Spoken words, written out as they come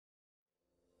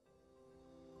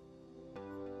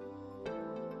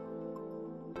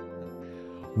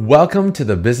Welcome to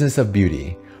the Business of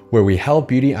Beauty, where we help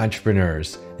beauty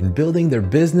entrepreneurs in building their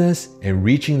business and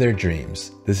reaching their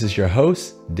dreams. This is your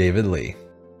host, David Lee.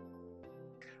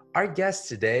 Our guest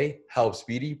today helps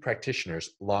beauty practitioners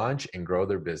launch and grow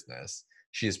their business.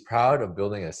 She is proud of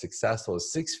building a successful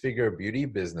six-figure beauty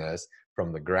business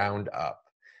from the ground up.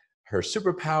 Her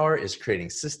superpower is creating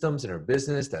systems in her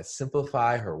business that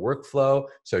simplify her workflow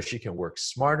so she can work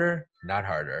smarter, not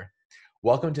harder.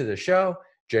 Welcome to the show,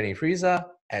 Jennie Fresa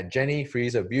at Jennie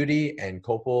Fresa Beauty and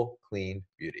Copal Clean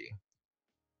Beauty.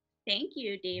 Thank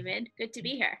you, David. Good to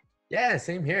be here. Yeah,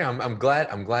 same here. I'm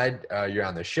glad you're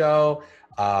on the show.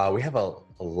 We have a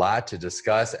lot to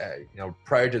discuss.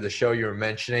 Prior to the show, you were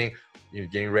mentioning you're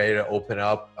getting ready to open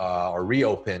up or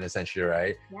reopen, essentially,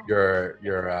 right? Yeah.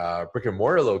 Your brick and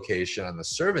mortar location on the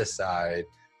service side,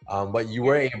 but you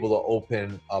were able to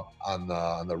open up on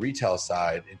the retail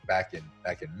side back in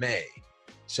May.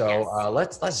 So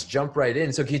let's jump right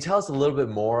in. So can you tell us a little bit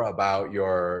more about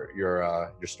your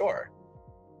store?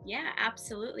 Yeah,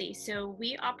 absolutely. So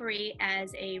we operate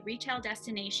as a retail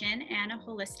destination and a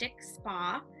holistic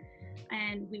spa.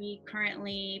 And we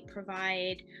currently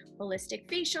provide holistic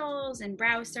facials and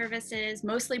brow services,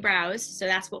 mostly brows. So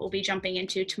that's what we'll be jumping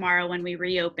into tomorrow when we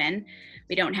reopen.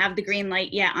 We don't have the green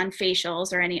light yet on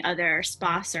facials or any other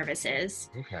spa services.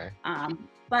 Okay.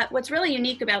 But what's really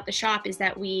unique about the shop is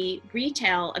that we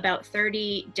retail about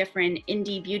 30 different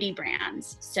indie beauty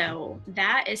brands. So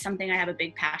that is something I have a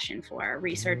big passion for,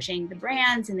 researching the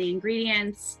brands and the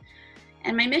ingredients.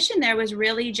 And my mission there was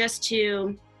really just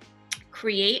to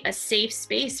create a safe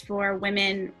space for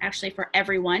women, actually for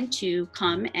everyone, to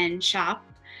come and shop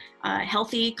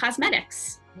healthy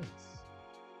cosmetics. Nice.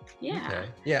 Yeah. Okay.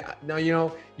 Yeah. Now,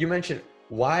 you mentioned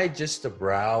why just the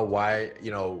brow?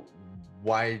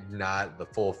 Why not the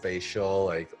full facial?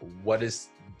 Like, what is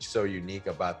so unique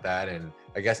about that? And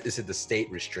I guess, is it the state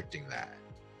restricting that?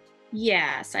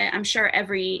 Yes, I'm sure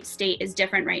every state is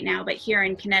different right now, but here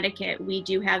in Connecticut, we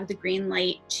do have the green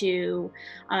light to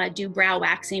do brow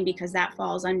waxing because that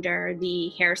falls under the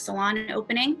hair salon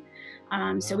opening.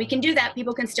 So we can do that.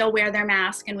 People can still wear their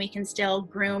mask and we can still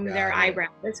groom their eyebrows,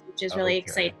 which is really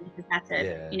exciting because that's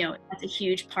a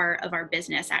huge part of our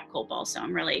business at Copal. So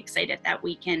I'm really excited that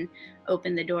we can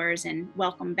open the doors and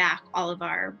welcome back all of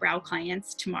our brow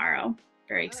clients tomorrow.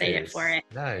 Very excited for it.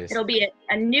 Nice. It'll be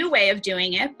a new way of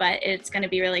doing it, but it's going to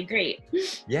be really great.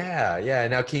 Yeah.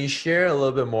 Now, can you share a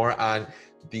little bit more on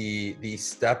the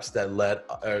steps that led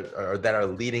or that are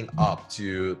leading up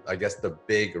to, I guess, the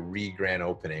big grand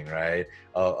opening, right?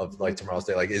 Of like tomorrow's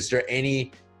day. Like, is there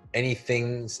any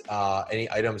things, any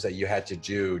items that you had to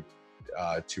do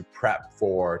to prep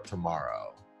for tomorrow?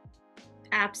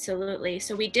 Absolutely.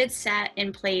 So we did set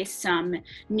in place some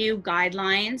new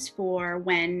guidelines for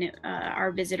when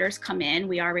our visitors come in.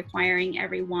 We are requiring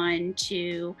everyone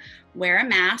to wear a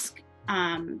mask,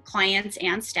 clients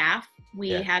and staff.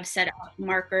 We have set up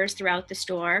markers throughout the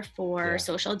store for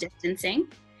social distancing.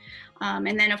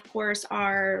 And then, of course,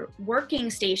 our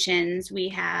working stations, we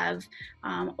have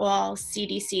all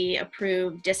CDC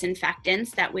approved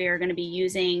disinfectants that we are going to be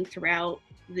using throughout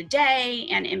the day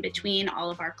and in between all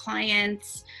of our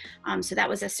clients. So that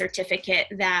was a certificate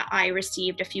that I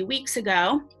received a few weeks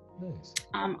ago. Nice.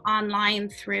 Online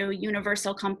through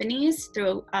Universal Companies,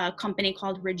 through a company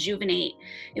called Rejuvenate.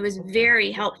 It was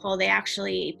very helpful. They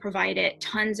actually provided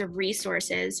tons of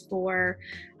resources for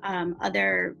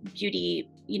other beauty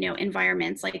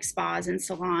environments like spas and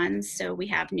salons. So we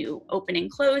have new open and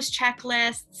close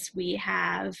checklists.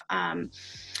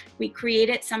 We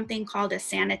created something called a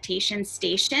sanitation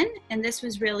station. And this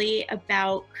was really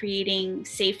about creating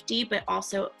safety, but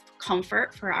also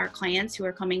comfort for our clients who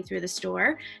are coming through the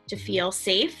store to feel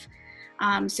safe.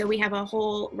 So we have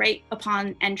right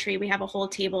upon entry, we have a whole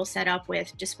table set up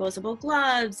with disposable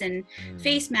gloves and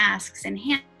face masks and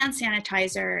hand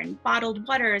sanitizer and bottled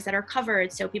waters that are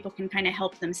covered so people can kind of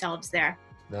help themselves there.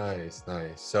 Nice.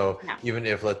 So even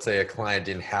if, let's say, a client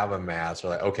didn't have a mask, we're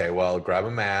like, okay, well, grab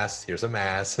a mask. Here's a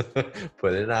mask,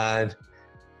 put it on.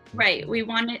 Right. We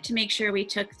wanted to make sure we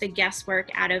took the guesswork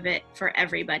out of it for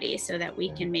everybody so that we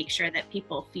can make sure that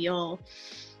people feel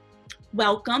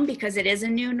welcome, because it is a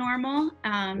new normal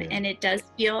and it does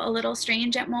feel a little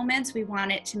strange at moments. We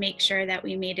wanted to make sure that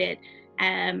we made it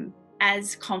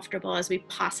as comfortable as we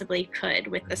possibly could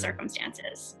with the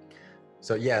circumstances.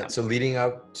 So leading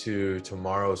up to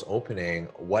tomorrow's opening,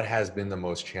 what has been the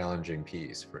most challenging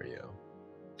piece for you?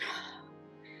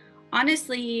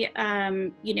 Honestly,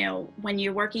 when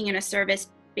you're working in a service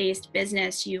based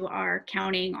business, you are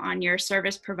counting on your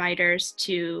service providers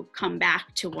to come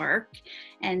back to work.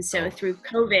 And so through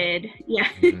COVID,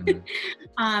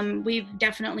 we've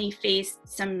definitely faced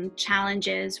some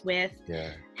challenges with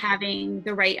having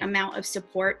the right amount of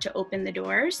support to open the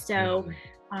doors. So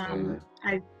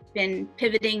I've been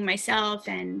pivoting myself,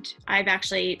 and I've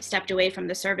actually stepped away from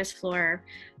the service floor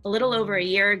a little over a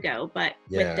year ago, but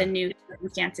with the new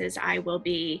circumstances, I will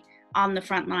be on the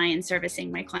front line servicing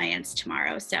my clients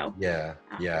tomorrow. So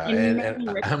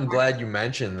and I'm glad you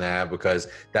mentioned that, because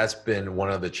that's been one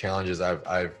of the challenges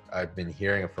I've been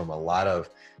hearing from a lot of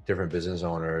different business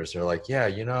owners. They're like,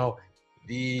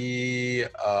 the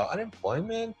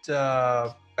unemployment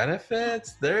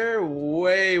benefits, they're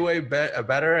way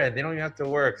better, and they don't even have to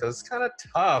work, so it's kind of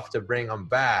tough to bring them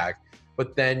back.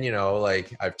 But then,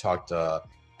 like, I've talked to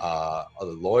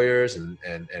other lawyers and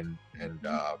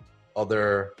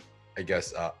other, I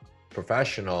guess,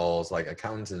 professionals like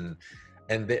accountants, and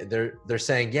they're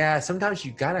saying, sometimes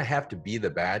you gotta have to be the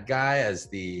bad guy as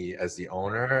the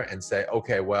owner and say,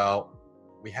 okay, well,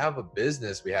 we have a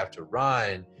business we have to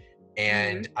run,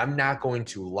 and I'm not going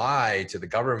to lie to the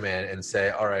government and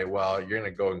say, all right, well, you're going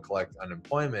to go and collect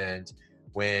unemployment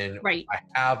when I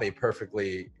have a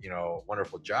perfectly,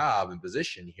 wonderful job and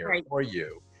position here for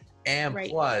you. And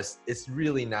plus, it's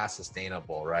really not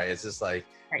sustainable, right? It's just like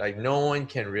no one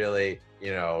can really,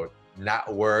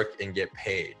 not work and get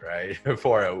paid, right?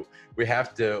 For it. We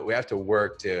have to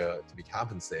work to be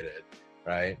compensated,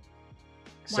 right?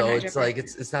 So 100%. It's like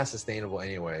it's not sustainable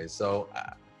anyway. So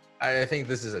I think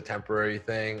this is a temporary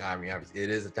thing. I mean, it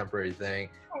is a temporary thing.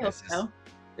 It's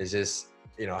just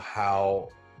how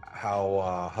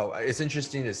it's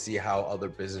interesting to see how other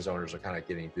business owners are kind of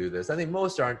getting through this. I think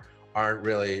most aren't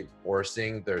really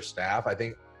forcing their staff. I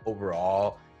think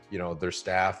overall, their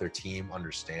staff, their team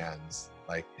understands,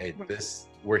 like, hey,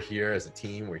 we're here as a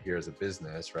team, we're here as a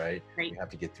business, right? We have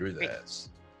to get through this.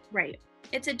 Right.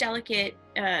 It's a delicate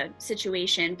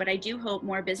situation, but I do hope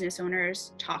more business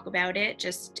owners talk about it.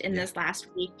 Just in this last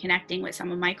week, connecting with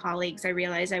some of my colleagues, I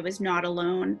realized I was not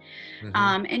alone.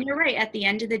 And you're right. At the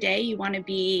end of the day, you want to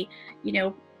be,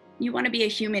 you want to be a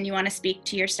human. You want to speak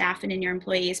to your staff and your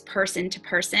employees person to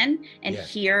person and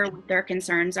hear what their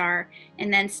concerns are.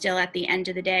 And then still at the end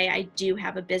of the day, I do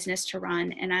have a business to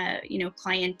run and a,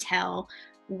 clientele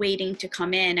waiting to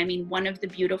come in. I mean, one of the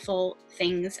beautiful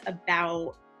things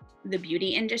about the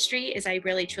beauty industry is I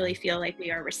really truly feel like we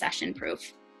are recession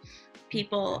proof.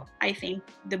 People, I think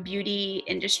the beauty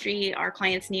industry, our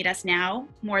clients need us now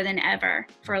more than ever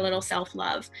for a little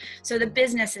self-love. So the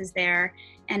business is there,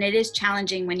 and it is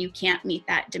challenging when you can't meet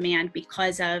that demand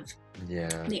because of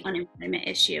the unemployment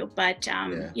issue. But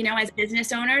as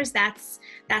business owners, that's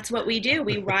what we do.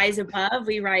 We rise above,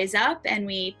 we rise up, and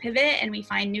we pivot, and we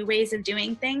find new ways of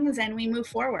doing things, and we move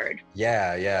forward.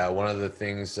 One of the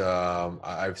things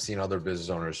I've seen other business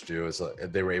owners do is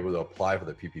they were able to apply for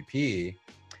the PPP,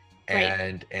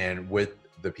 and with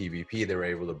the PPP, they were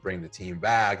able to bring the team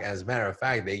back. As a matter of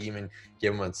fact, they even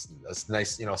give them a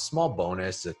nice, small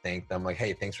bonus to thank them, like,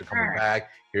 hey, thanks for coming back.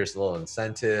 Here's a little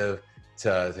incentive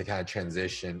to kind of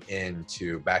transition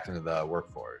back into the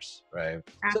workforce, right?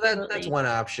 Absolutely. So that's one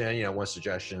option, one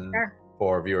suggestion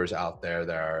for viewers out there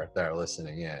that are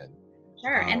listening in.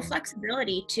 Sure. And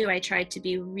flexibility too. I tried to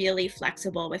be really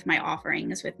flexible with my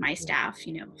offerings with my staff,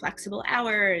 flexible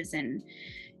hours and,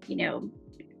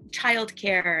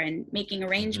 childcare and making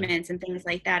arrangements and things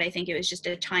like that. I think it was just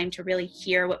a time to really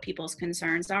hear what people's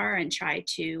concerns are and try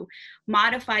to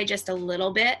modify just a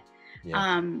little bit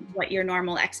what your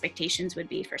normal expectations would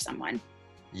be for someone.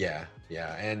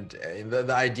 And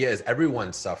the idea is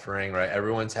everyone's suffering, right?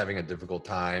 Everyone's having a difficult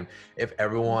time. If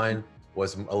everyone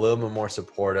was a little bit more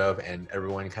supportive and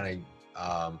everyone kind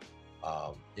of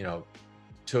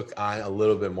took on a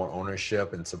little bit more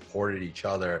ownership and supported each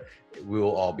other, we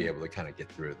will all be able to kind of get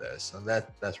through this. So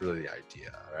that's really the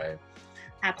idea, right?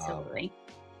 Absolutely.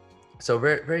 So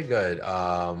very, very good.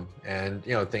 And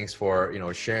thanks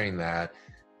for sharing that.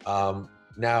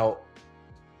 Now,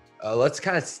 let's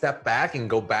kind of step back and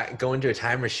go into a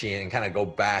time machine and kind of go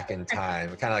back in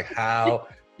time, kind of like how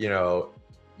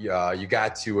you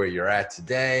got to where you're at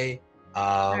today.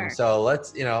 So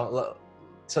let's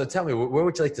so tell me, where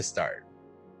would you like to start?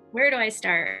 Where do I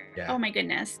start? Oh my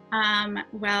goodness.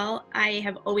 Well, I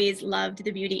have always loved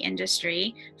the beauty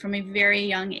industry from a very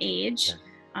young age.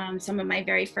 Some of my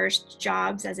very first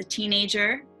jobs as a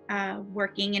teenager,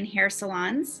 working in hair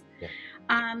salons.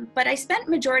 But I spent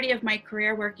majority of my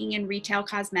career working in retail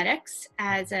cosmetics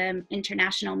as an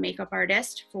international makeup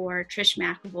artist for Trish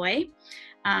McAvoy,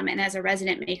 and as a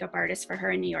resident makeup artist for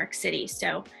her in New York City.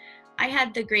 So I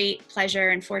had the great pleasure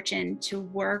and fortune to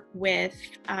work with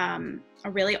a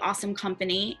really awesome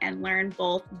company and learn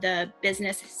both the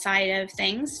business side of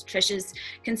things. Trish is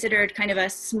considered kind of a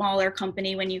smaller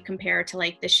company when you compare to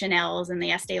like the Chanel's and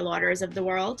the Estee Lauders of the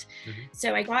world. Mhm.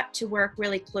 So I got to work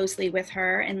really closely with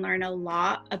her and learn a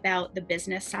lot about the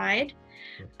business side.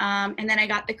 And then I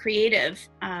got the creative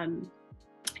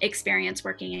experience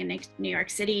working in New York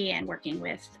City and working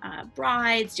with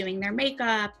brides, doing their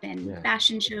makeup and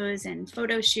fashion shows and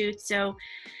photo shoots. So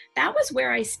that was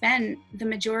where I spent the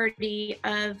majority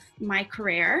of my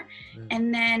career.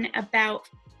 And then about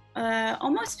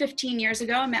almost 15 years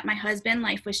ago, I met my husband.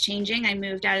 Life was changing. I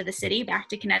moved out of the city back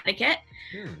to Connecticut.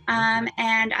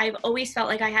 And I've always felt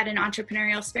like I had an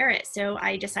entrepreneurial spirit. So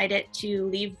I decided to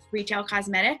leave retail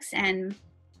cosmetics and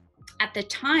at the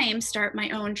time start my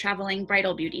own traveling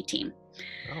bridal beauty team.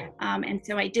 And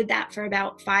so I did that for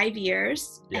about 5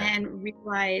 years and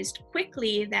realized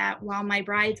quickly that while my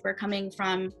brides were coming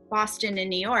from Boston and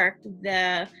New York,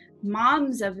 the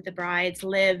moms of the brides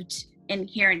lived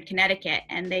here in Connecticut,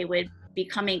 and they would be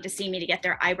coming to see me to get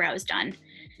their eyebrows done.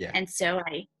 And so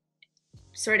I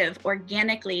sort of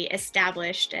organically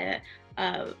established a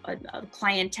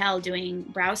clientele doing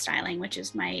brow styling, which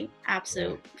is my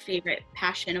absolute favorite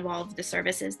passion of all of the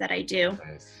services that I do.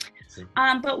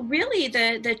 But really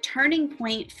the turning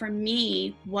point for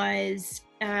me was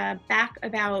back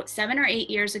about 7 or 8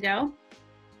 years ago.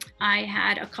 I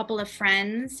had a couple of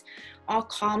friends all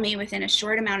call me within a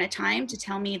short amount of time to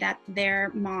tell me that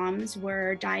their moms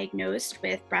were diagnosed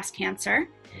with breast cancer.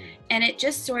 And it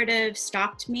just sort of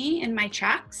stopped me in my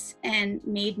tracks and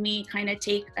made me kind of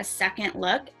take a second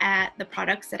look at the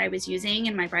products that I was using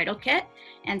in my bridal kit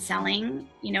and selling,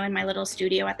 you know, in my little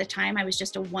studio at the time. I was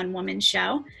just a one-woman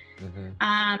show.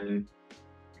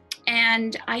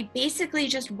 And I basically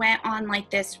just went on like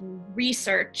this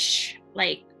research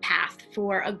like path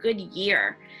for a good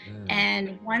year.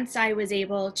 And once I was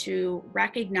able to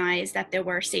recognize that there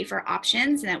were safer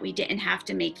options and that we didn't have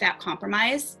to make that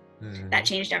compromise, that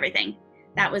changed everything.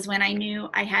 That was when I knew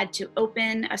I had to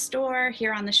open a store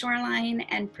here on the shoreline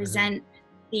and present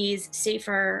these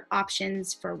safer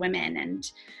options for women.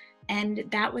 And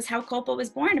that was how Copa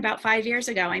was born about 5 years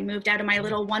ago. I moved out of my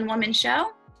little one-woman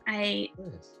show. I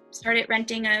started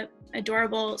renting a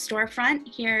adorable storefront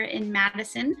here in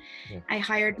Madison. I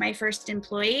hired my first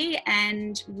employee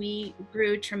and we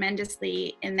grew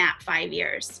tremendously in that 5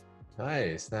 years.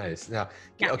 Nice. Now,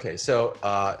 okay. So,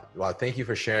 well, thank you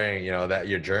for sharing, you know, that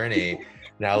your journey.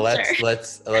 Now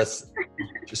let's,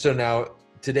 so now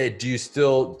today, do you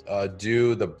still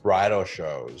do the bridal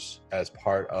shows as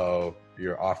part of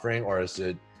your offering, or is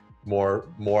it more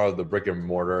of the brick and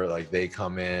mortar, like they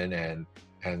come in and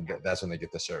that's when they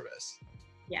get the service?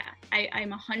 Yeah,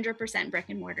 I'm 100% brick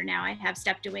and mortar now. I have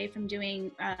stepped away from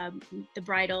doing the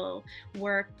bridal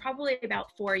work probably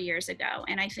about 4 years ago.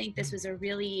 And I think this was a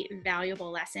really valuable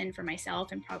lesson for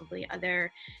myself and probably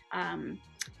other,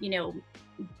 you know,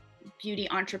 beauty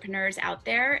entrepreneurs out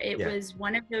there. It was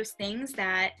one of those things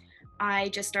that I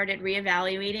just started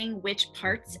reevaluating which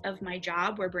parts of my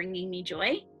job were bringing me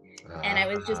joy. And I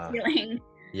was just feeling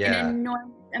an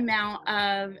enormous amount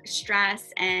of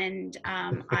stress, and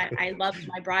I loved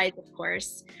my brides, of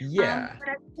course. But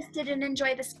I just didn't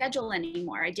enjoy the schedule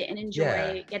anymore. I didn't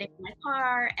enjoy getting in my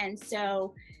car, and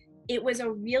so it was a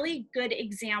really good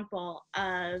example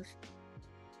of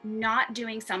not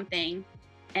doing something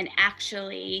and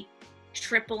actually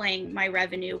tripling my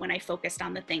revenue when I focused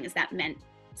on the things that meant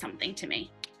something to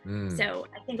me. So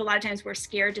I think a lot of times we're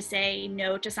scared to say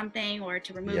no to something or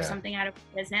to remove something out of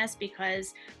business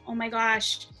because, oh my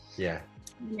gosh, you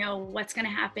know, what's going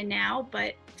to happen now?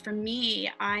 But for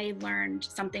me, I learned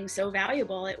something so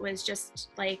valuable. It was just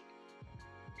like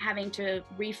having to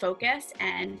refocus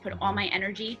and put all my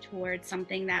energy towards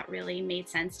something that really made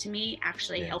sense to me,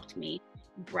 actually helped me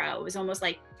grow. It was almost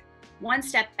like one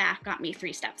step back got me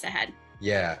 3 steps ahead.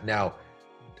 Now,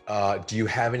 do you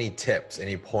have any tips,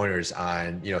 any pointers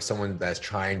on, you know, someone that's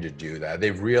trying to do that?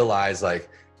 They've realized like,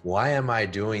 why am I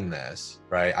doing this?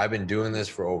 Right? I've been doing this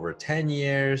for over 10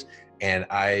 years and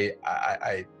I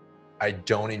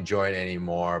don't enjoy it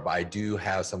anymore, but I do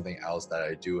have something else that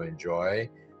I do enjoy.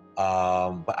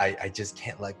 But I just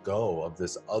can't let go of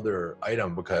this other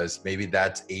item because maybe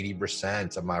that's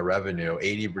 80% of my revenue,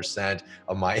 80%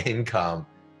 of my income.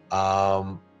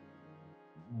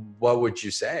 What would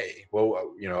you say?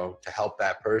 Well, you know, to help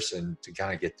that person to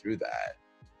kind of get through that?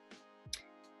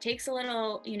 Takes a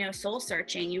little, you know, soul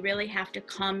searching. You really have to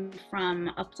come from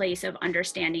a place of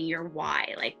understanding your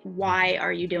why. Like, why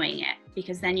are you doing it?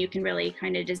 Because then you can really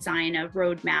kind of design a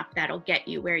roadmap that'll get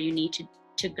you where you need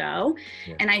to go.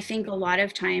 Yeah. And I think a lot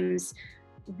of times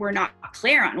we're not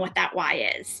clear on what that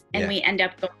why is, and we end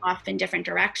up going off in different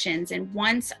directions. And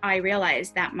once I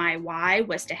realized that my why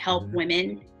was to help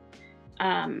women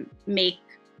make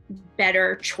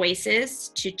better choices,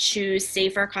 to choose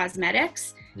safer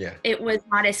cosmetics, it was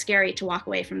not as scary to walk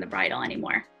away from the bridal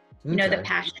anymore. You know, the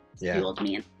passion fueled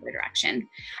me in the direction.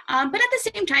 But at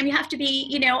the same time, you have to be,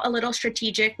 you know, a little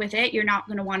strategic with it. You're not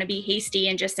going to want to be hasty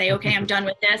and just say, okay, I'm done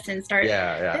with this and start.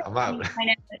 I'm out.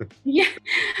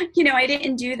 You know, I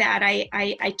didn't do that.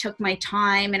 I took my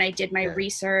time and I did my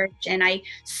research, and I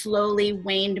slowly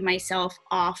weaned myself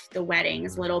off the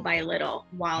weddings little by little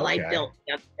while I built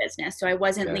the business. So I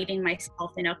wasn't leaving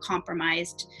myself in a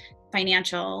compromised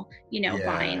financial, you know,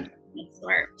 bind.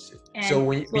 So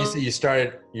when you say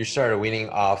you started weaning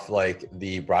off like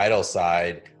the bridal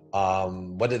side,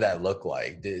 what did that look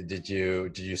like? Did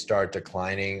you start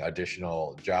declining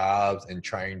additional jobs and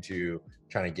trying to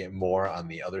get more on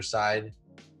the other side?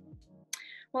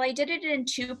 Well, I did it in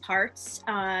two parts.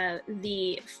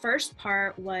 The first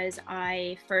part was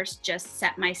I first just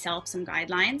set myself some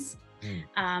guidelines.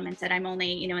 And said I'm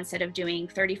only, you know, instead of doing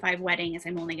 35 weddings,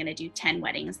 I'm only going to do 10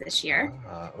 weddings this year.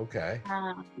 Okay.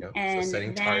 And so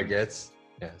setting targets.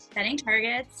 Setting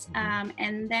targets.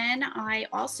 And then I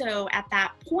also, at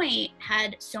that point,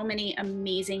 had so many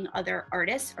amazing other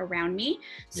artists around me.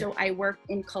 So I worked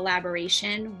in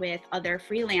collaboration with other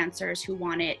freelancers who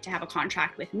wanted to have a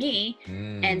contract with me.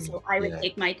 And so I would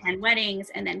take my 10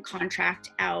 weddings and then contract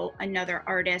out another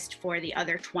artist for the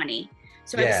other 20.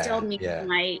 So I was still meeting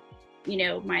my, you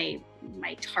know, my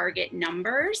target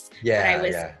numbers, but I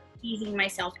was easing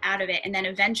myself out of it. And then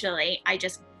eventually I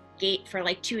just for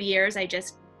like 2 years, I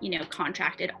just, you know,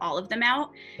 contracted all of them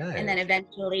out. And then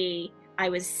eventually I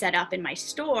was set up in my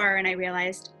store, and I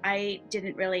realized I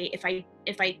didn't really, if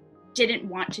I didn't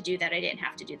want to do that, I didn't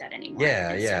have to do that anymore.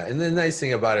 And the nice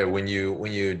thing about it, when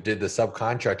you did the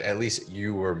subcontract, at least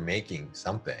you were making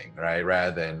something, right?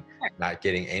 Rather than not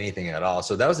getting anything at all.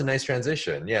 So that was a nice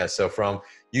transition. So from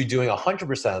you doing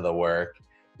 100% of the work,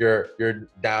 you're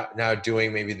now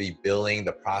doing maybe the billing,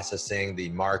 the processing, the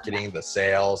marketing, the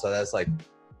sales. So that's like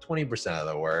 20% of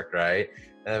the work, right?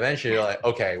 And eventually you're like,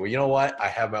 okay, well, you know what? I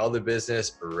have my other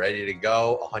business ready to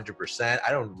go 100%.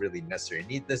 I don't really necessarily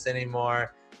need this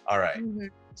anymore. All right.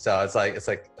 So it's like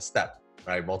a step,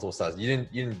 right? Multiple steps. You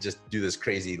didn't just do this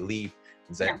crazy leap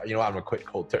and say, you know what, I'm gonna quit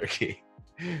cold turkey,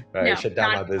 right? No, shut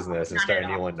down my business and start a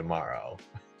new one tomorrow.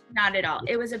 Not at all.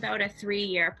 It was about a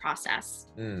 3-year process.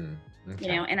 You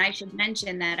know, and I should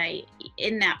mention that I,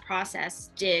 in that process,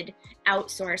 did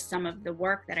outsource some of the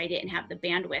work that I didn't have the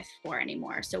bandwidth for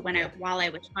anymore. So while I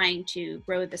was trying to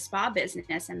grow the spa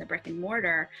business and the brick and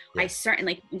mortar, I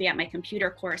certainly couldn't be at my computer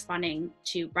corresponding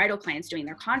to bridal clients doing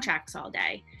their contracts all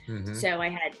day. So I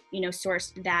had, you know,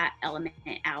 sourced that element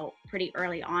out pretty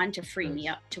early on to free me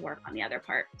up to work on the other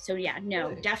part. So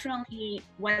definitely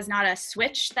was not a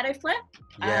switch that I flipped.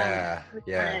 About a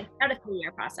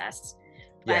 3-year process.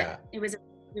 But it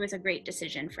was a great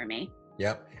decision for me.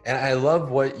 Yep. And I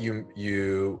love what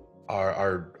you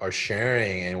are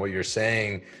sharing and what you're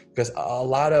saying, because a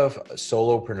lot of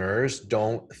solopreneurs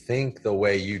don't think the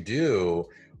way you do.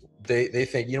 They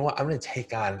think, you know what, I'm going to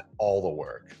take on all the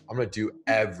work. I'm going to do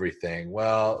everything.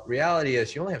 Well, reality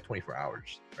is you only have 24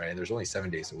 hours, right? There's only 7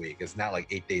 days a week. It's not like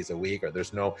 8 days a week, or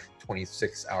there's no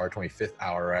 26th hour, 25th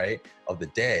hour, right, of the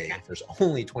day. There's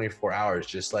only 24 hours,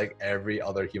 just like every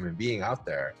other human being out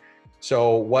there.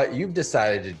 So what you've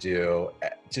decided to do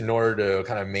in order to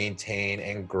kind of maintain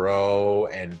and grow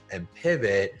and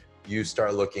pivot, you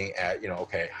start looking at, you know,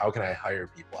 okay, how can I hire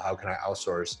people? How can I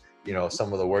outsource, you know,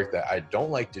 some of the work that I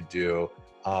don't like to do,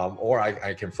 or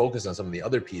I can focus on some of the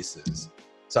other pieces.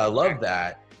 So I love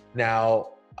that. Now,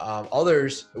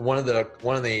 others, one of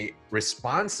the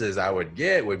responses I would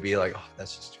get would be like, oh,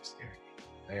 that's just too scary.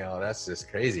 You know, that's just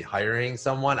crazy. Hiring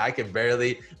someone, I can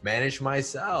barely manage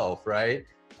myself, right?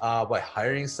 But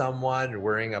hiring someone,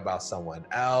 worrying about someone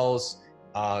else,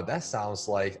 that sounds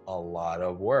like a lot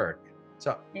of work.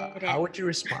 So how would you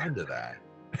respond to that?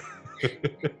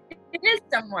 It is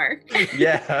some work.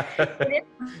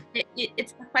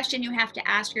 It's a question you have to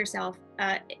ask yourself.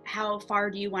 How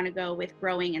far do you want to go with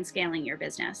growing and scaling your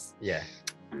business?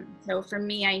 So for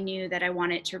me, I knew that I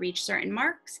wanted to reach certain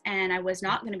marks, and I was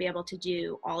not going to be able to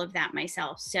do all of that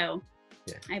myself. So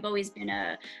I've always been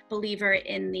a believer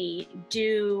in the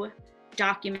do,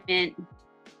 document,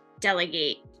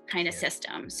 delegate kind of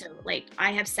system. So like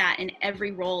I have sat in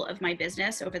every role of my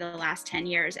business over the last 10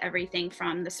 years, everything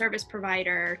from the service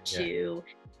provider to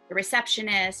the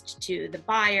receptionist to the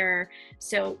buyer.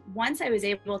 So once I was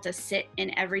able to sit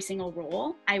in every single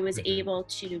role, I was able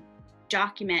to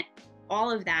document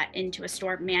all of that into a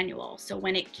store manual. So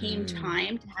when it came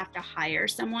time to have to hire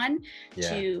someone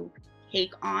to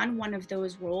take on one of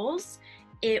those roles,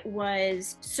 it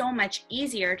was so much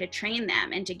easier to train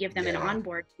them and to give them an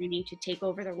onboard training to take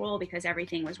over the role because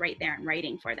everything was right there in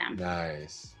writing for them.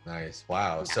 Nice.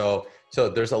 Wow. So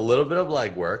there's a little bit of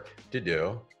legwork to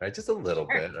do, right? Just a little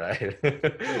bit, right?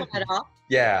 A little.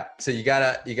 Yeah. So you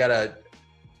gotta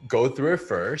go through it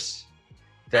first,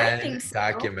 then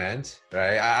document,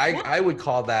 right? I would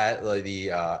call that like the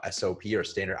SOP or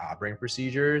standard operating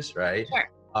procedures, right? Sure.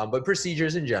 But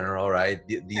procedures in general, right?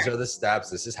 These are the steps.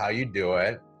 This is how you do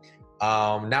it.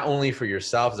 Not only for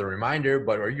yourself as a reminder,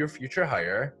 but or your future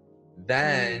hire.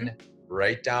 Then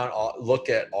write down, look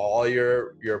at all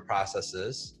your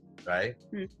processes, right?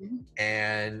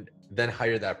 And then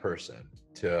hire that person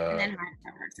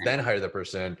then hire the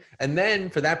person. And then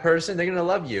for that person, they're gonna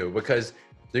love you because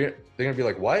they're gonna be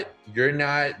like, what? You're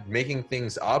not making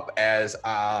things up as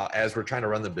we're trying to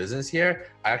run the business here.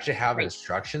 I actually have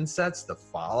instruction sets to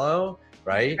follow,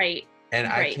 right? Right. And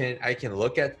I can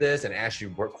look at this and ask you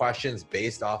work questions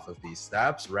based off of these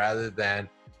steps rather than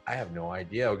I have no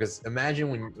idea. Because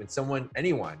imagine when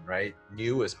anyone, right,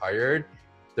 new is hired,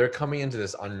 they're coming into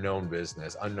this unknown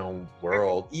business, unknown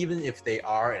world. Even if they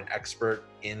are an expert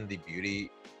in the beauty,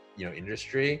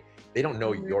 industry, they don't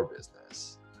know your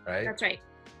business, right? That's right.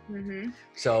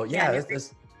 So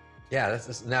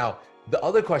that's now the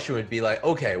other question would be like,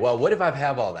 okay, well, what if I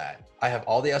have all that? I have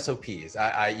all the SOPs.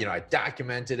 I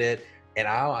documented it, and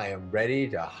now I am ready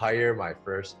to hire my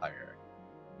first hire.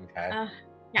 Okay.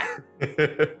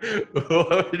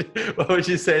 What would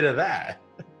you say to that?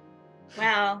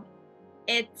 Well,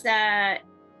 it's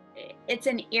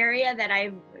an area that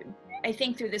I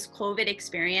think through this COVID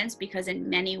experience, because in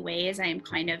many ways I am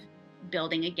kind of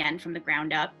building again from the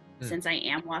ground up, since I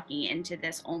am walking into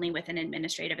this only with an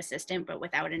administrative assistant, but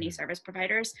without any service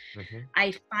providers.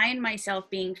 I find myself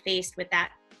being faced with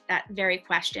that very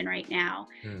question right now.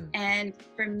 And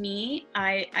for me,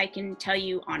 I can tell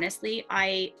you honestly,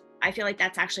 I feel like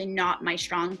that's actually not my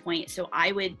strong point. So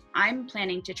I'm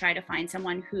planning to try to find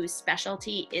someone whose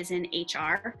specialty is in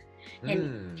HR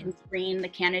and can screen the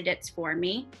candidates for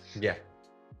me. Yeah.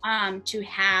 To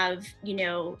have,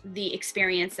 the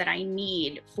experience that I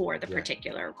need for the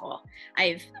particular role.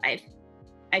 I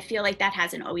feel like that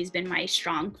hasn't always been my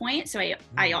strong point. So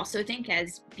I also think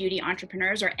as beauty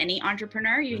entrepreneurs or any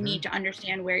entrepreneur, you need to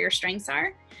understand where your strengths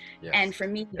are. Yes. And for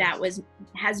me, that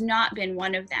has not been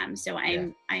one of them. So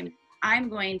I'm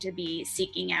going to be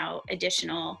seeking out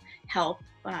additional help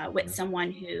with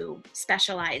someone who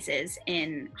specializes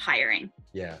in hiring.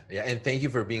 Yeah. And thank you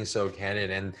for being so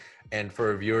candid. And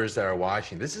for viewers that are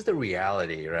watching, this is the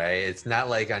reality, right? It's not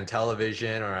like on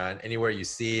television or on anywhere you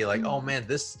see like, oh man,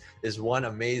 this is one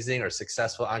amazing or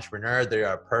successful entrepreneur. They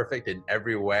are perfect in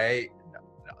every way. No,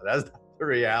 that's not the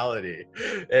reality.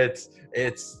 It's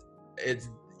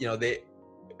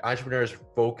entrepreneurs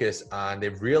focus on,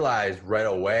 they've realized right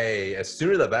away, as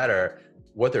sooner the better,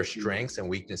 what their strengths and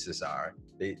weaknesses are.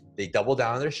 They double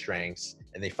down on their strengths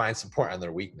and they find support on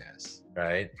their weakness,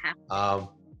 right?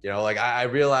 Like I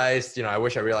realized, I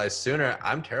wish I realized sooner,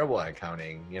 I'm terrible at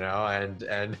accounting, and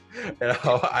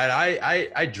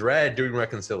I dread doing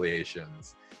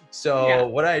reconciliations. So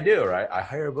what I do, right? I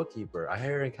hire a bookkeeper, I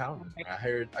hire an accountant,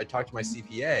 I talk to my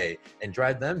CPA and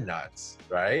drive them nuts,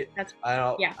 right?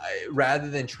 Rather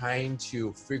than trying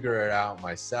to figure it out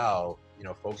myself,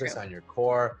 focus on your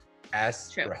core,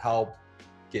 ask for help,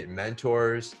 get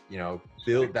mentors,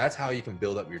 build. That's how you can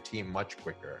build up your team much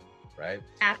quicker, right?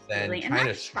 Absolutely. Than trying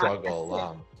to struggle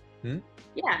along.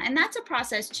 Yeah, and that's a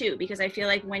process too, because I feel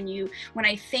like when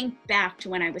I think back to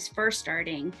when I was first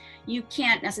starting, you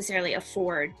can't necessarily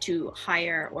afford to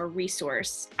hire or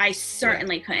resource. I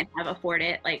certainly couldn't have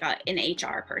afforded like an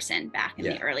HR person back in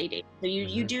the early days. So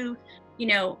you do,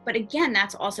 but again,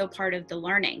 that's also part of the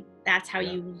learning. That's how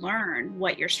you learn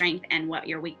what your strength and what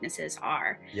your weaknesses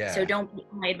are. So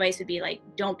my advice would be like,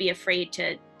 don't be afraid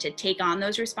to take on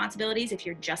those responsibilities if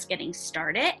you're just getting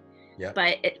started.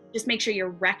 But just make sure you're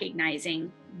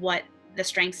recognizing what the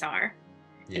strengths are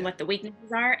and what the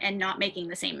weaknesses are, and not making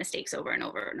the same mistakes over and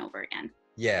over and over again.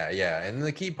 Yeah. And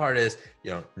the key part is,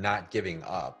 not giving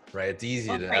up, right? It's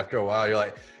easy to, after a while, you're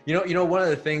like, one of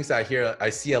the things I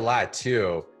see a lot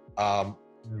too,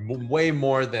 way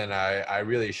more than I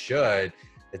really should.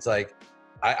 It's like,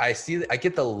 I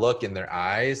get the look in their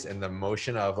eyes and the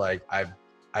emotion of like,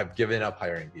 I've given up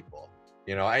hiring people.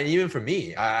 And even for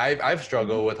me, I've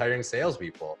struggled with hiring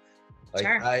salespeople.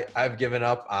 Like I've given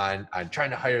up on trying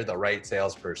to hire the right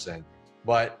salesperson,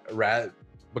 but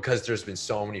because there's been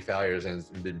so many failures and it's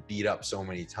been beat up so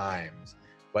many times.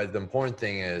 But the important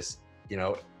thing is,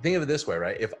 think of it this way,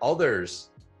 right? If other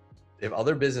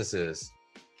businesses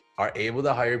are able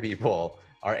to hire people,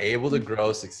 are able to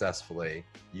grow successfully,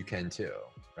 you can too,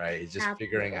 right? It's just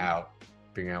figuring out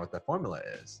what the formula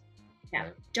is. Yeah.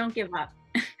 Right? Don't give up.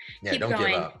 Yeah, Keep don't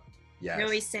going. give up. Yes. We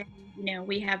always say,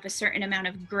 we have a certain amount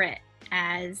of grit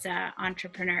as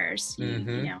entrepreneurs.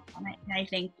 And I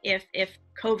think if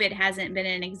COVID hasn't been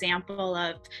an example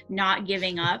of not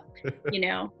giving up,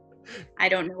 I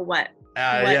don't know what.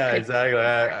 Yeah, exactly.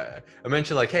 I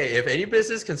mentioned like, hey, if any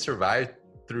business can survive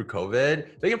through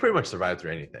COVID, they can pretty much survive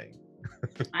through anything.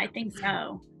 I think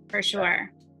so, for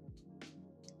sure.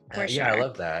 Yeah, I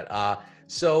love that.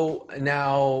 So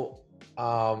now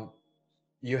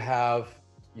you have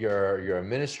your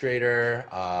administrator.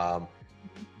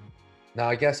 Now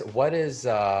I guess what is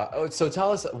so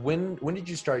tell us when did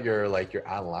you start your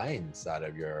online side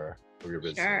of your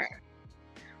business? Sure.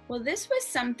 Well, this was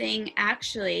something,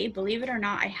 actually, believe it or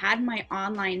not, I had my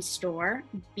online store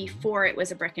before it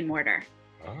was a brick and mortar,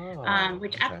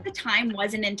 which at the time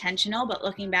wasn't intentional, but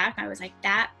looking back, I was like,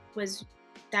 that was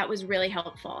really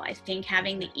helpful. I think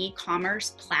having the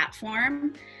e-commerce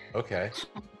platform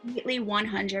completely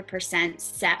 100%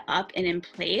 set up and in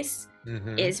place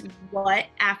is what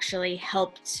actually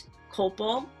helped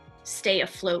Copal stay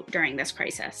afloat during this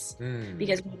crisis,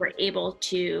 because we were able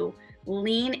to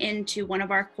lean into one of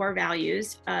our core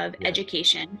values of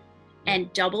education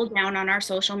and double down on our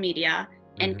social media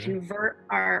and convert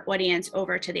our audience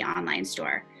over to the online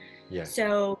store.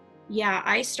 So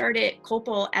I started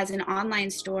Copal as an online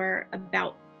store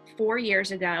about 4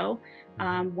 years ago,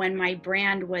 when my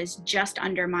brand was just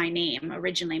under my name.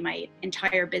 Originally, my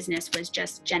entire business was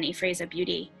just Jennie Fresa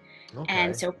Beauty.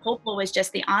 And so Copal was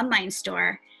just the online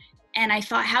store. And I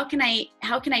thought, how can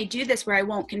I do this where I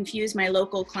won't confuse my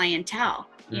local clientele,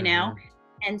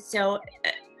 And so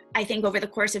I think over the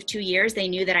course of 2 years, they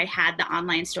knew that I had the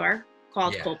online store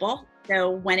called Copal. So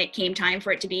when it came time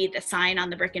for it to be the sign on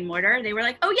the brick and mortar, they were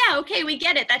like, oh yeah, okay, we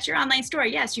get it. That's your online store.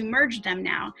 Yes, you merged them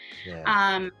now.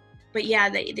 But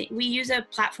we use a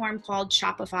platform called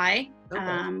Shopify,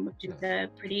 which is a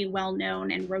pretty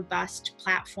well-known and robust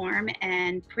platform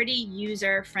and pretty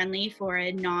user-friendly for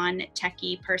a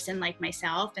non-techie person like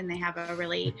myself. And they have a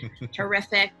really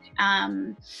terrific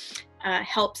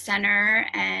help center,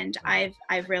 and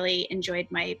I've really enjoyed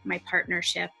my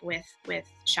partnership with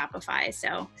Shopify.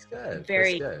 So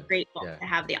very grateful to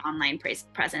have the online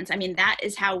presence. I mean, that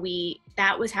was how we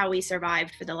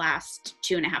survived for the last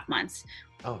 2.5 months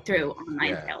through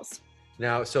online sales.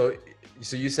 Now, so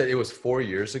you said it was 4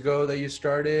 years ago that you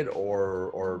started,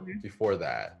 or before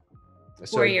that?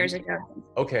 4 years ago.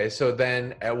 Okay, so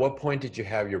then at what point did you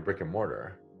have your brick and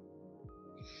mortar?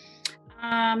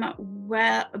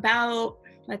 Well, about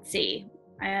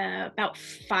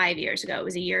 5 years ago. It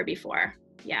was a year before.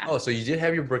 Yeah. Oh, so you did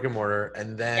have your brick and mortar,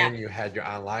 and then you had your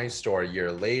online store a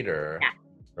year later,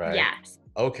 right? Yes.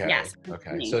 Okay. Yes.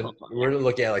 Okay. So we're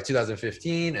looking at like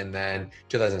 2015 and then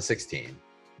 2016,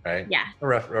 right? Yeah.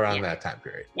 Around that time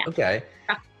period. Yeah. Okay.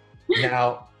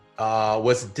 Now,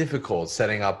 was it difficult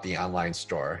setting up the online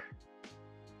store?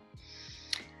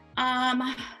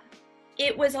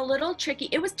 It was a little tricky.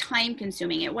 It was time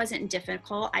consuming. It wasn't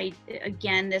difficult.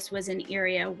 This was an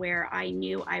area where I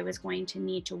knew I was going to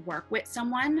need to work with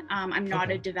someone. I'm not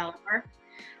a developer.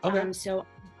 So I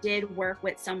did work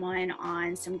with someone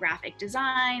on some graphic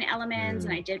design elements,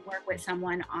 and I did work with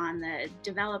someone on the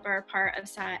developer part of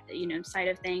side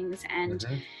of things. And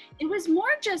it was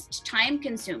more just time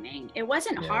consuming. It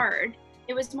wasn't hard.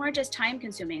 It was more just time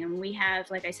consuming. And we have,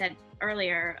 like I said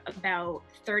earlier, about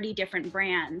 30 different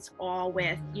brands, all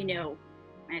with,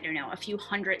 a few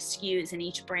hundred SKUs in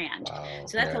each brand. Wow,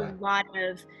 so that's a lot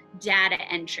of data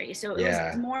entry. So it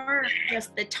was more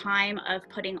just the time of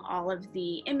putting all of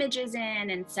the images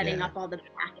in and setting up all the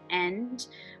back end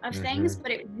of things.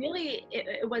 But it really,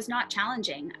 it was not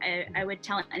challenging. I would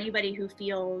tell anybody who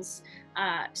feels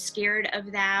scared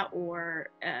of that or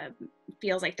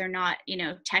feels like they're not,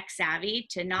 tech savvy,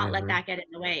 to not let that get in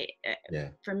the way.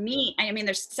 For me, I mean,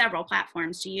 there's several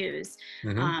platforms to use,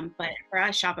 but for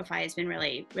us, Shopify has been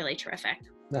really, really terrific.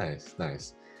 Nice.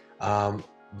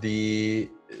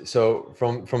 So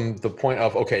from the point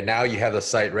of, okay, now you have the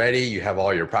site ready, you have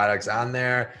all your products on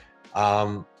there,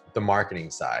 the marketing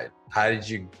side, how did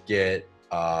you get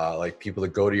people to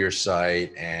go to your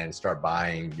site and start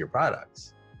buying your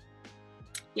products?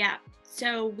 Yeah.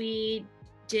 So we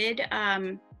did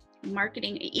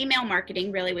marketing. Email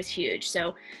marketing really was huge.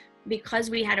 So because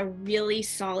we had a really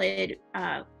solid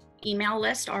email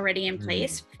list already in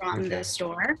place from the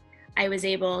store, I was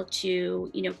able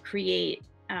to, create,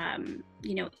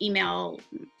 email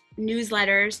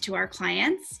newsletters to our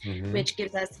clients, Mm-hmm. which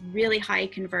gives us really high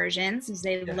conversions as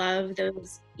they Yeah. love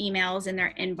those emails in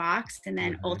their inbox. And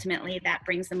then Mm-hmm. ultimately that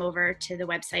brings them over to the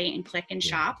website and click and Yeah.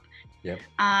 shop. Yep.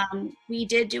 We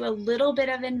did do a little bit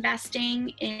of investing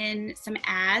in some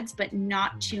ads, but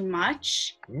not too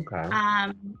much. Okay.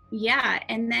 Yeah,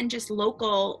 and then just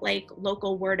local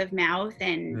word of mouth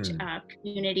and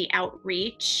community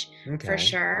outreach for Okay.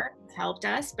 sure helped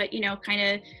us. But kind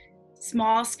of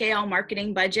small scale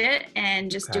marketing budget and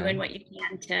just doing Okay. what you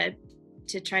can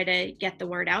to try to get the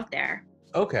word out there.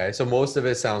 Okay. So most of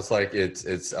it sounds like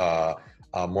it's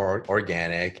more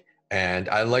organic. And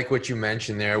I like what you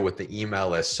mentioned there with the email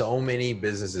list. So many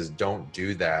businesses don't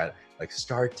do that. Like,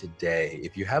 start today.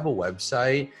 If you have a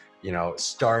website,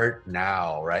 start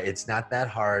now, right? It's not that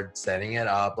hard setting it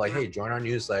up. Like, hey, join our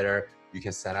newsletter. You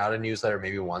can send out a newsletter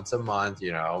maybe once a month,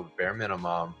 bare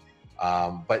minimum.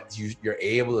 But you're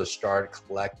able to start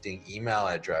collecting email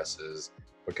addresses,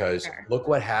 because Sure. look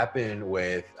what happened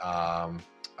with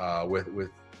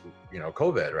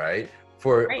COVID, right?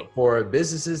 For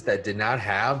businesses that did not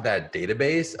have that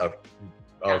database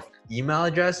of email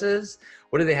addresses,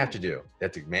 what do they have to do? They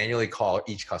have to manually call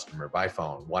each customer by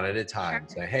phone, one at a time.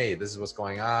 Sure. Say, hey, this is what's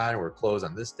going on. We're closed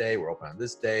on this day. We're open on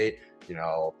this date.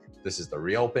 This is the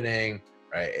reopening,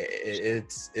 right?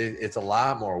 It's a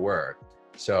lot more work.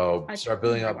 So start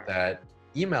building up that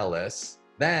email list.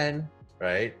 Then,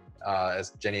 right, as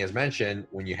Jenny has mentioned,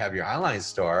 when you have your online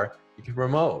store, you can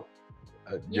promote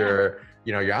your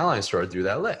online store through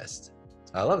that list.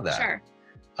 I love that. Sure.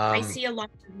 I see a lot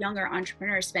of younger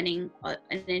entrepreneurs spending an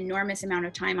enormous amount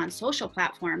of time on social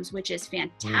platforms, which is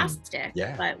fantastic.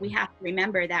 Yeah. But we have to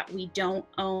remember that we don't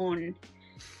own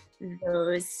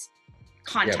those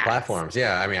contacts. Yeah, platforms.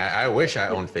 Yeah. I mean, I wish I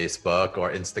owned Facebook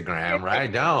or Instagram, right? I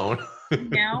don't.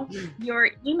 Your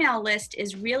email list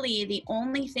is really the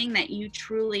only thing that you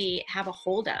truly have a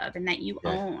hold of and that you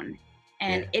own.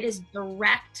 And it is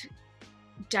direct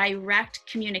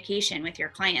communication with your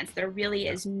clients. There really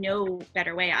is no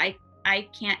better way. I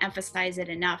can't emphasize it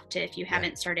enough if you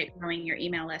haven't started growing your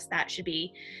email list, that should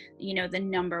be, the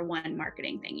number one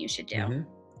marketing thing you should do. Mm-hmm.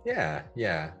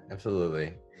 Yeah,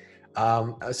 absolutely.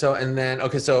 So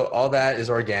all that is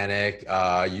organic.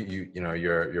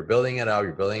 You're building it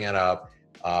up.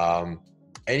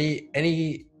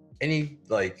 Any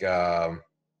like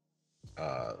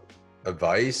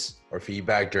advice or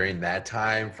feedback during that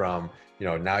time from,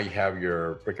 now you have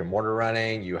your brick and mortar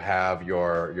running, you have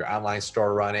your online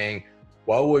store running.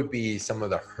 What would be some of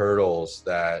the hurdles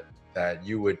that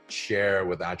you would share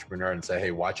with the entrepreneur and say,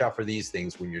 hey, watch out for these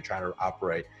things when you're trying to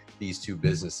operate these two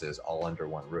businesses all under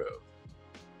one roof?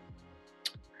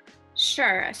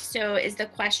 Sure. So is the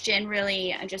question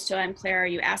really, just so I'm clear, are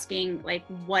you asking like,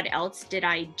 what else did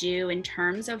I do in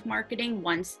terms of marketing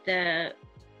once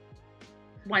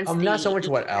not so much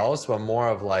what else, but more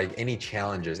of like any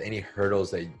challenges, any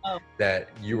hurdles that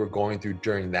you were going through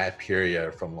during that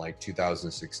period from like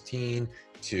 2016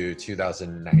 to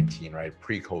 2019, right?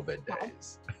 Pre-COVID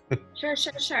days. Sure.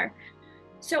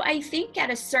 So I think at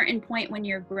a certain point when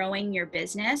you're growing your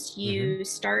business, you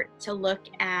start to look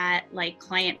at like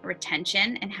client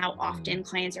retention and how often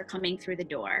clients are coming through the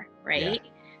door, right? Yeah.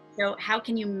 So how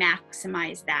can you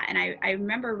maximize that? And I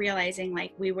remember realizing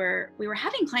like we were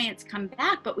having clients come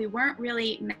back, but we weren't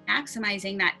really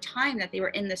maximizing that time that they were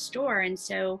in the store. And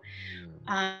so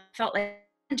felt like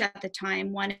at the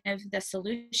time, one of the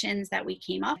solutions that we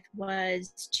came up with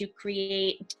was to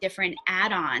create different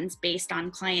add-ons based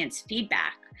on clients'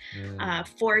 feedback.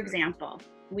 For example,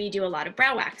 we do a lot of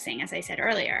brow waxing, as I said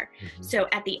earlier. So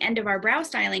at the end of our brow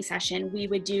styling session, we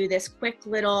would do this quick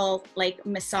little like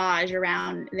massage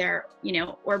around their,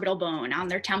 orbital bone on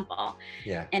their temple.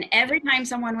 Yeah. And every time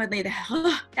someone would leave,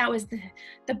 that was the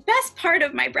best part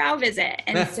of my brow visit.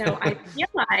 And so I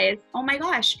realized, oh my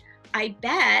gosh, I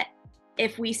bet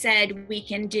if we said we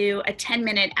can do a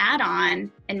 10-minute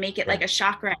add-on and make it like a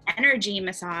chakra energy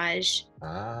massage,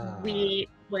 we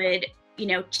would,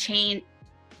 change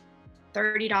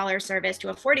 $30 service to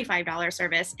a $45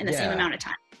 service in the same amount of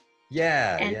time.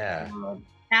 So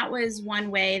that was one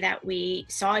way that we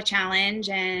saw a challenge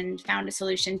and found a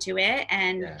solution to it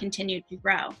and continued to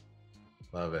grow.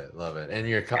 Love it. And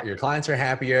your clients are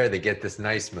happier. They get this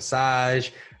nice massage,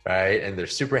 right? And they're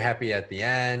super happy at the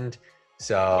end.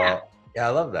 So I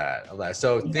love that.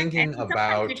 So thinking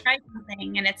about, you try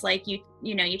something and it's like,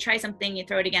 you try something, you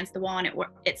throw it against the wall and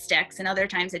it sticks, and other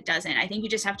times it doesn't. I think you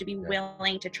just have to be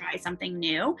willing to try something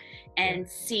new and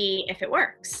see if it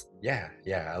works. Yeah.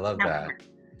 I love that.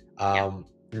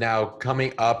 Now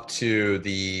coming up to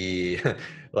the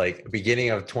like beginning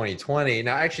of 2020.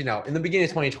 Now, in the beginning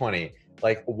of 2020,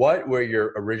 like what were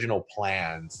your original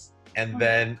plans? And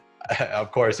then,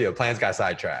 of course, plans got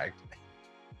sidetracked.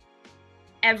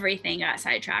 Everything got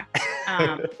sidetracked.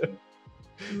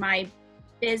 My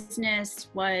business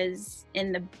was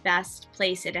in the best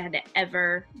place it had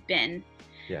ever been.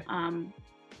 Yeah.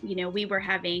 We were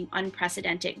having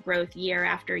unprecedented growth year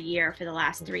after year for the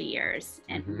last 3 years.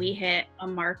 And we hit a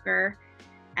marker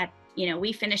at,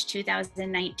 we finished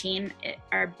 2019,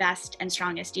 our best and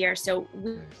strongest year. So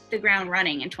we hit the ground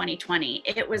running in 2020.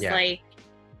 It was like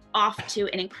off to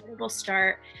an incredible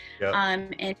start. Yep.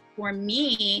 And for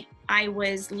me, I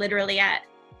was literally at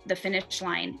the finish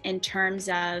line in terms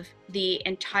of the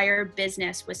entire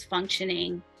business was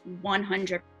functioning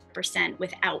 100%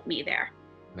 without me there.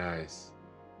 Nice.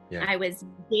 Yeah. I was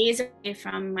days away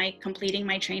from completing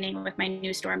my training with my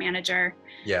new store manager.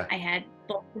 Yeah. I had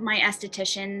both of my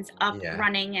estheticians up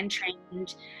running and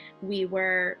trained. We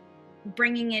were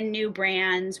bringing in new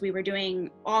brands. We were doing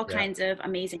all kinds of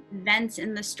amazing events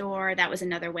in the store. That was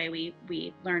another way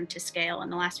we learned to scale in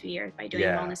the last few years, by doing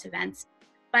wellness events.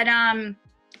 But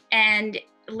and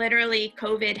literally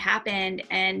COVID happened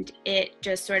and it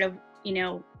just sort of,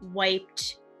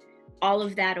 wiped all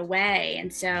of that away.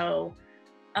 And so,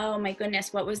 oh my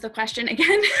goodness, what was the question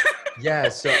again? Yeah,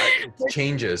 so it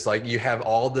changes. Like you have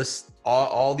all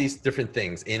these different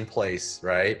things in place,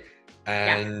 right?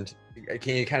 And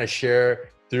can you kind of share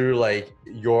through like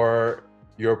your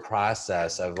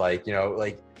process of like,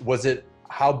 was it,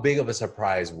 how big of a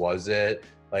surprise was it?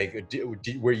 Like,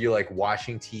 were you like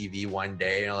watching TV one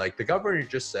day and like the governor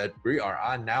just said we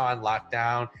are now on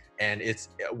lockdown and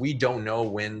we don't know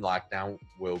when lockdown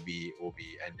will be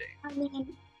ending? I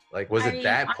mean, like, was it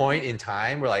that point in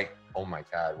time where like, oh my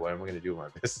God, what am I going to do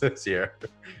with my business here?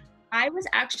 I was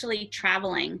actually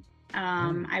traveling.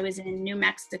 I was in New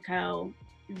Mexico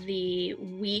the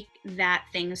week that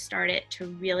things started to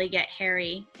really get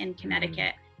hairy in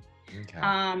Connecticut. Okay.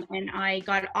 And I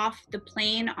got off the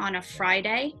plane on a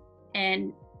Friday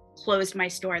and closed my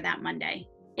store that Monday.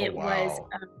 It was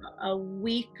a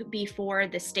week before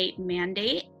the state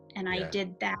mandate, and I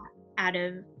did that out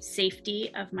of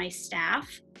safety of my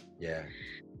staff. Yeah.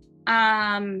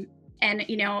 And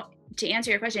to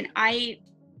answer your question, I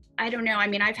don't know. I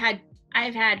mean, I've had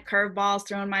curveballs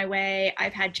thrown my way.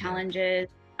 I've had challenges.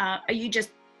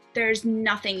 There's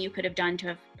nothing you could have done to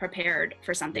have prepared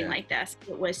for something like this.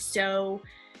 It was so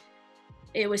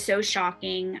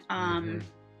shocking.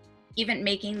 Even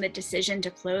making the decision to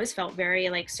close felt very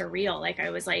like surreal. Like I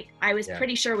was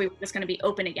pretty sure we were just going to be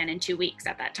open again in 2 weeks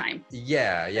at that time.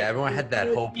 Yeah. Everyone had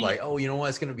that hope like, oh, you know what?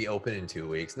 It's going to be open in 2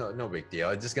 weeks. No big deal.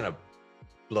 It's just going to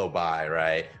blow by.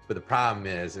 Right. But the problem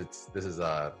is this is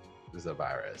a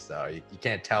virus. So you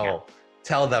can't tell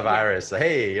the virus,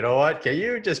 hey, you know what? Can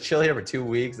you just chill here for 2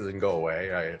 weeks and then go away?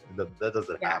 Right? That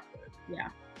doesn't happen. Yeah.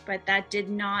 But that did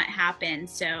not happen.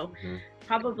 So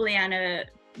probably on a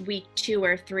week 2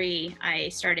 or 3, I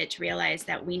started to realize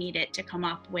that we needed to come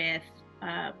up with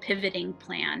a pivoting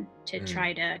plan to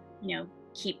try to,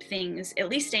 keep things, at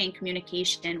least stay in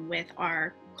communication with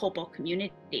our Copal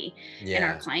community and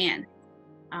our clients,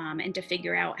 and to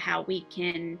figure out how we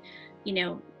can,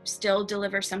 still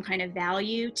deliver some kind of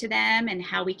value to them and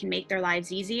how we can make their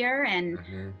lives easier. And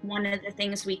one of the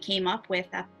things we came up with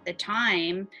at the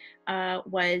time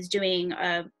was doing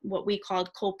what we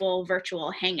called Copal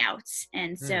virtual hangouts.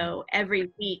 And so every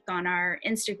week on our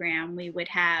Instagram, we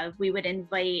would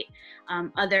invite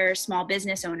other small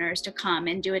business owners to come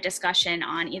and do a discussion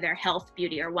on either health,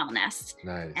 beauty, or wellness.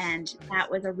 Nice. And that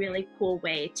was a really yeah.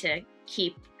 way to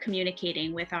keep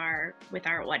communicating with our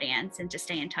audience and to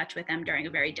stay in touch with them during a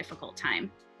very difficult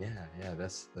time. Yeah,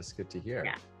 that's good to hear.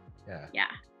 Yeah.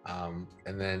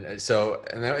 And then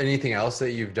anything else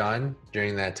that you've done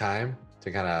during that time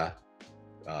to kind of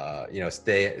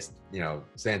stay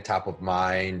on top of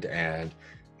mind and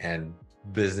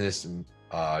business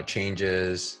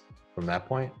changes from that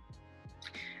point?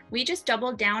 We just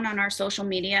doubled down on our social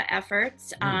media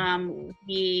efforts.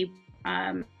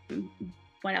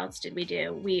 What else did we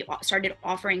do? We started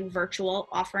offering virtual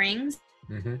offerings.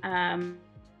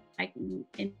 I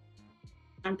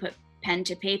put pen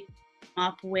to paper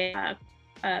up with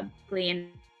a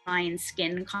line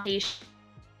skin consultation.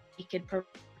 You could provide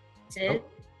it.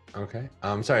 Okay.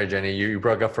 I'm sorry, Jenny, you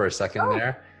broke up for a second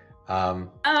there.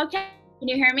 Okay. Can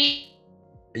you hear me?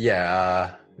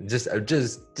 Yeah. Just a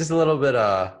little bit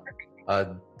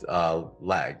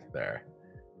lag there.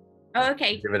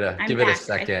 Okay. Give it a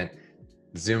second.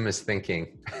 Zoom is thinking.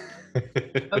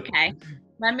 Okay.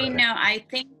 Let me know. I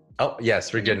think. Oh,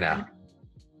 yes, we're good now.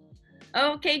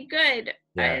 Okay, good.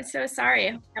 Yeah. I'm so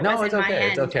sorry. No, it's okay.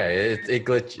 It's okay. It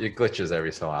glitches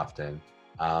every so often.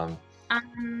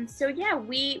 So yeah,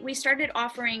 we started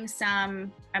offering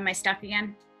some. Am I stuck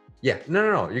again? Yeah,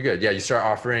 no, you're good. Yeah, you start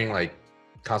offering like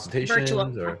Virtual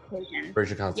consultations or consultation.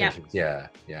 virtual Yep. consultations. Yeah,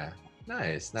 yeah.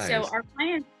 Nice, So nice. our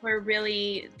clients were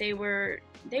really they were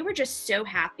just so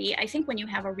happy. I think when you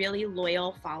have a really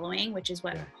loyal following, which is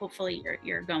what Yeah. hopefully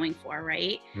you're going for,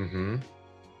 right? Mm-hmm.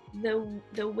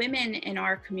 The women in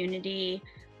our community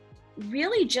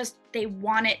really just they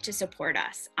wanted to support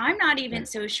us. I'm not Yeah. even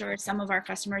so sure some of our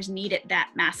customers needed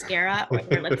that mascara or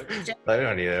their lipstick I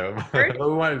don't need it. first,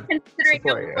 We want to considering it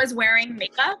support you. was wearing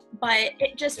makeup, but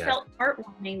it just Yeah. felt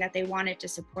heartwarming that they wanted to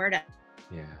support us.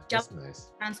 Yeah, Just that's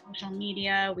nice. on social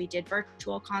media, we did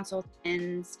virtual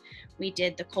consultations, we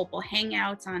did the Copal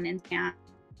Hangouts on Instagram,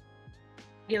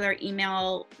 regular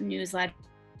email newsletter.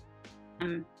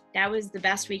 That was the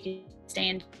best we could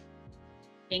stand,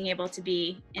 being able to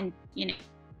be in,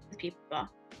 with people.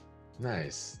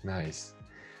 Nice, nice.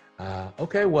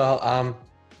 Okay, well,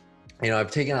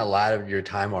 I've taken a lot of your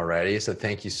time already, so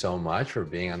thank you so much for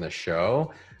being on the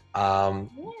show. Yeah.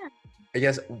 I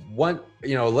guess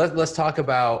let's talk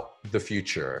about the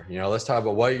future. Let's talk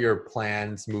about what your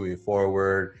plans moving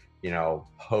forward,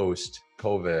 post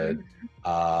COVID.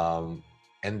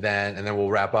 And then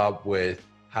we'll wrap up with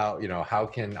how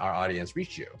can our audience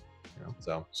reach you?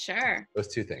 So Sure. those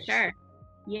two things. Sure.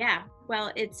 Yeah.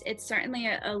 Well, it's certainly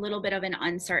a little bit of an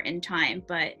uncertain time,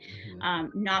 but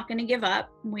not going to give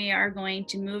up. We are going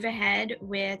to move ahead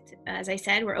with, as I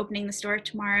said, we're opening the store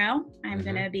tomorrow. I'm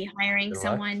going to be hiring Good luck.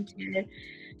 someone to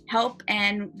help,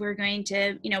 and we're going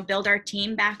to, build our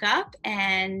team back up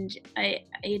and,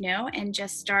 and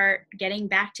just start getting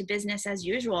back to business as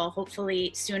usual,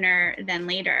 hopefully sooner than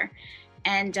later.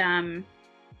 And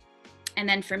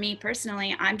then for me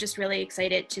personally, I'm just really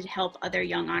excited to help other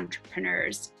young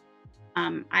entrepreneurs.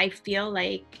 I feel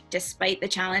like despite the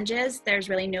challenges, there's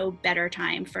really no better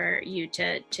time for you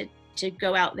to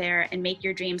go out there and make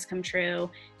your dreams come true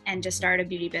and to start a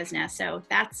beauty business. So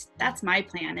that's my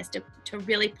plan, is to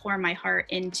really pour my heart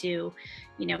into,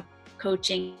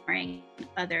 coaching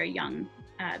other young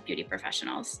beauty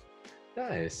professionals.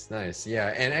 Nice. Yeah.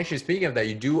 And actually, speaking of that,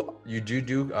 you do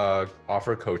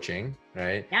offer coaching,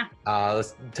 right? Yeah.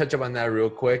 Let's touch up on that real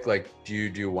quick. Like, do you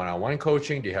do one-on-one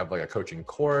coaching? Do you have like a coaching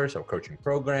course or coaching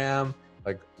program?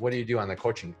 Like, what do you do on the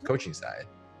coaching side?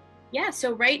 Yeah,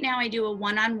 so right now I do a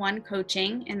one-on-one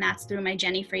coaching, and that's through my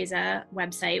Jennie Fresa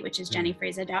website, which is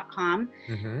jenniefresa.com.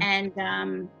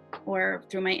 And or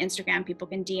through my Instagram, people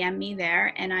can DM me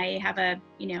there. And I have a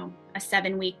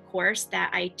 7-week course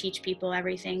that I teach people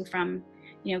everything from,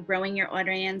 growing your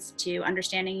audience to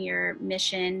understanding your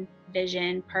mission,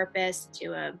 vision, purpose,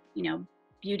 to a,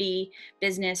 beauty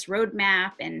business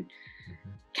roadmap and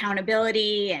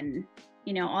accountability and,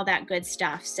 all that good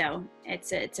stuff. So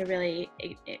it's a really,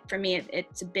 for me,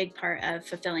 it's a big part of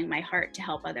fulfilling my heart to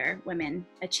help other women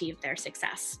achieve their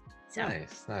success. So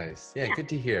Nice. Yeah, good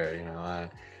to hear,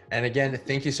 and again,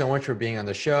 thank you so much for being on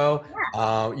the show.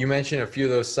 Yeah. You mentioned a few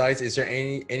of those sites. Is there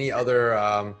any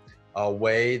other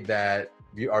way that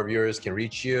our viewers can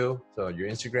reach you? So your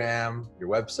Instagram, your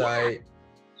website? Yeah.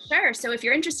 Sure. So if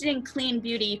you're interested in clean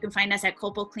beauty, you can find us at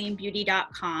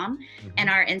copalcleanbeauty.com. And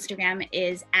our Instagram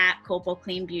is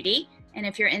 @copalcleanbeauty. And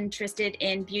if you're interested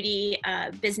in beauty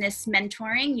business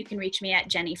mentoring, you can reach me at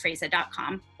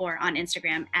jenniefresa.com or on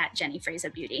Instagram at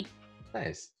jenniefresabeauty.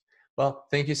 Nice. Well,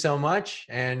 thank you so much.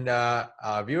 And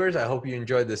viewers, I hope you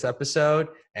enjoyed this episode,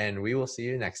 and we will see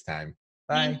you next time.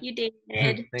 Bye. Thank you,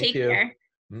 David. Take care.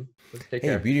 Take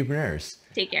care. Hey, Beautypreneurs.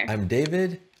 Take care. I'm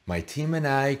David. My team and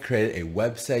I created a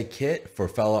website kit for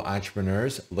fellow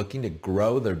entrepreneurs looking to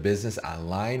grow their business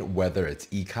online, whether it's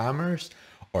e-commerce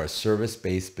or a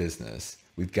service-based business.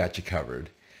 We've got you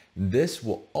covered. This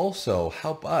will also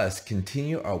help us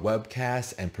continue our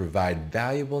webcasts and provide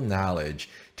valuable knowledge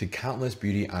to countless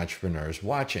beauty entrepreneurs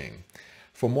watching.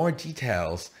 For more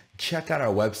details, check out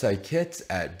our website kits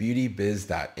at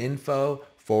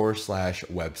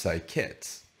beautybiz.info/website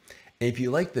kits. If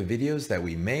you like the videos that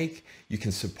we make, you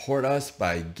can support us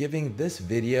by giving this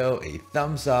video a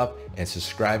thumbs up and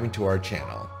subscribing to our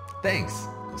channel. Thanks.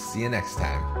 We'll see you next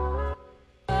time.